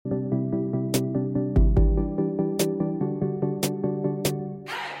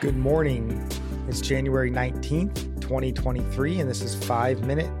Good morning. It's January 19th, 2023, and this is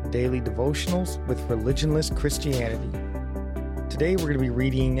 5-Minute Daily Devotionals with Religionless Christianity. Today we're going to be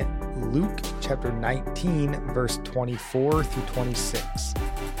reading Luke chapter 19, verse 24 through 26.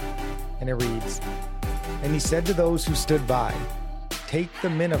 And it reads, "And he said to those who stood by, 'Take the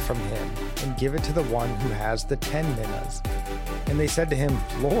mina from him and give it to the one who has the 10 minas.' And they said to him,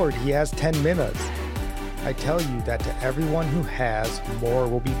 'Lord, he has 10 minas.' I tell you that to everyone who has, more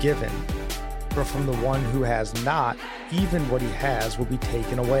will be given. But from the one who has not, even what he has will be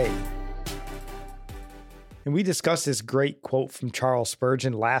taken away." And we discussed this great quote from Charles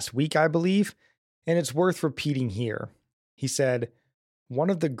Spurgeon last week, I believe, and it's worth repeating here. He said, "One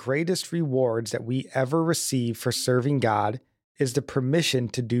of the greatest rewards that we ever receive for serving God is the permission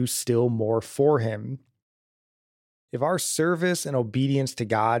to do still more for him." If our service and obedience to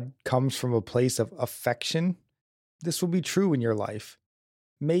God comes from a place of affection, this will be true in your life.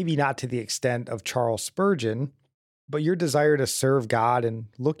 Maybe not to the extent of Charles Spurgeon, but your desire to serve God and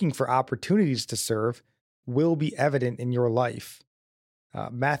looking for opportunities to serve will be evident in your life.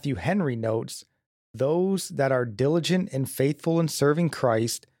 Matthew Henry notes, "Those that are diligent and faithful in serving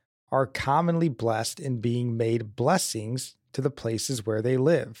Christ are commonly blessed in being made blessings to the places where they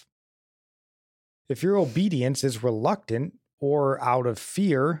live." If your obedience is reluctant or out of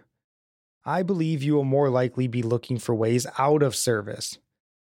fear, I believe you will more likely be looking for ways out of service.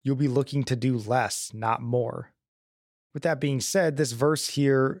 You'll be looking to do less, not more. With that being said, this verse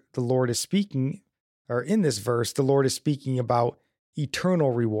here, in this verse, the Lord is speaking about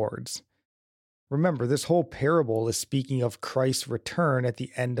eternal rewards. Remember, this whole parable is speaking of Christ's return at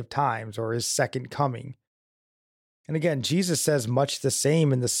the end of times, or his second coming. And again, Jesus says much the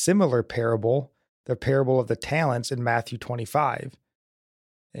same in the similar parable, the parable of the talents in Matthew 25.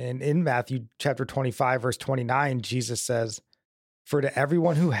 And in Matthew chapter 25, verse 29, Jesus says, "For to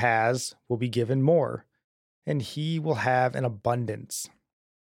everyone who has will be given more, and he will have an abundance."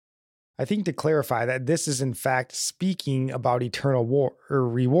 I think to clarify that this is in fact speaking about eternal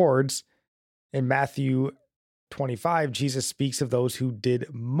rewards. In Matthew 25, Jesus speaks of those who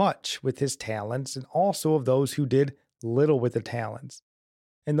did much with his talents and also of those who did little with the talents.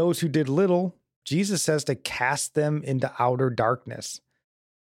 And those who did little, Jesus says to cast them into outer darkness.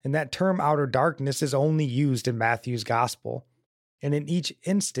 And that term outer darkness is only used in Matthew's gospel. And in each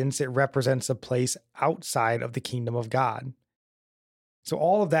instance, it represents a place outside of the kingdom of God. So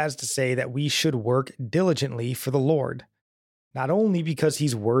all of that is to say that we should work diligently for the Lord, not only because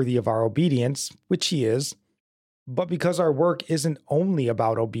he's worthy of our obedience, which he is, but because our work isn't only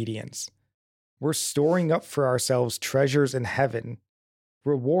about obedience. We're storing up for ourselves treasures in heaven,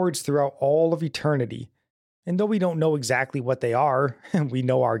 rewards throughout all of eternity. And though we don't know exactly what they are, we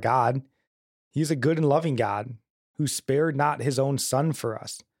know our God. He's a good and loving God who spared not his own son for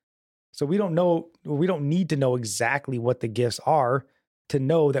us. So we don't need to know exactly what the gifts are to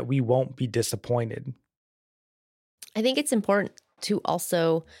know that we won't be disappointed. I think it's important to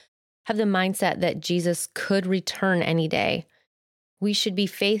also have the mindset that Jesus could return any day. We should be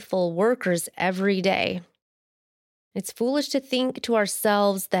faithful workers every day. It's foolish to think to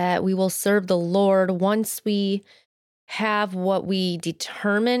ourselves that we will serve the Lord once we have what we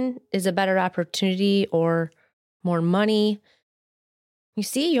determine is a better opportunity or more money. You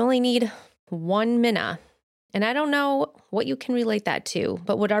see, you only need 1 mina. And I don't know what you can relate that to,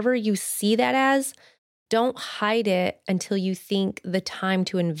 but whatever you see that as, don't hide it until you think the time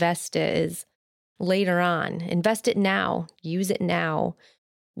to invest it is later on. Invest it now. Use it now.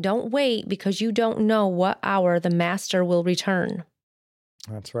 Don't wait because you don't know what hour the master will return.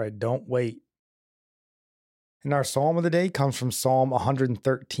 That's right. Don't wait. And our psalm of the day comes from Psalm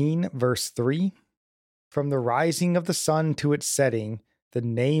 113, verse 3. "From the rising of the sun to its setting, the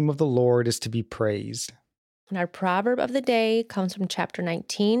name of the Lord is to be praised." And our proverb of the day comes from chapter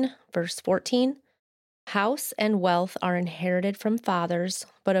 19, verse 14. "House and wealth are inherited from fathers,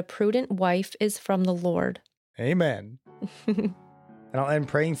 but a prudent wife is from the Lord." Amen. And I'll end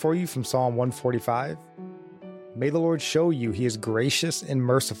praying for you from Psalm 145. "May the Lord show you he is gracious and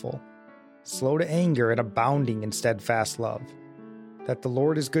merciful, slow to anger and abounding in steadfast love, that the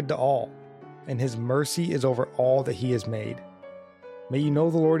Lord is good to all, and his mercy is over all that he has made. May you know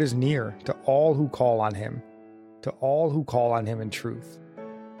the Lord is near to all who call on him in truth,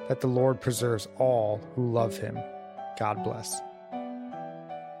 that the Lord preserves all who love him." God bless.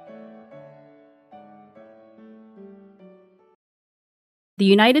 The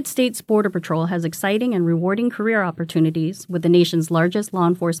United States Border Patrol has exciting and rewarding career opportunities with the nation's largest law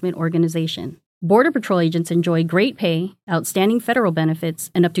enforcement organization. Border Patrol agents enjoy great pay, outstanding federal benefits,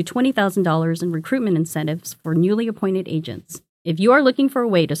 and up to $20,000 in recruitment incentives for newly appointed agents. If you are looking for a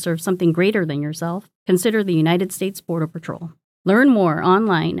way to serve something greater than yourself, consider the United States Border Patrol. Learn more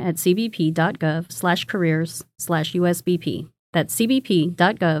online at cbp.gov/careers/USBP. That's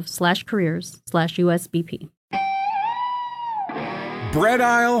cbp.gov/careers/USBP. Bread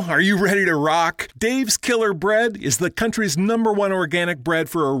aisle, are you ready to rock? Dave's Killer Bread is the country's #1 organic bread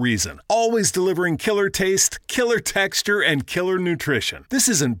for a reason. Always delivering killer taste, killer texture, and killer nutrition. This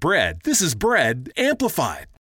isn't bread. This is bread amplified.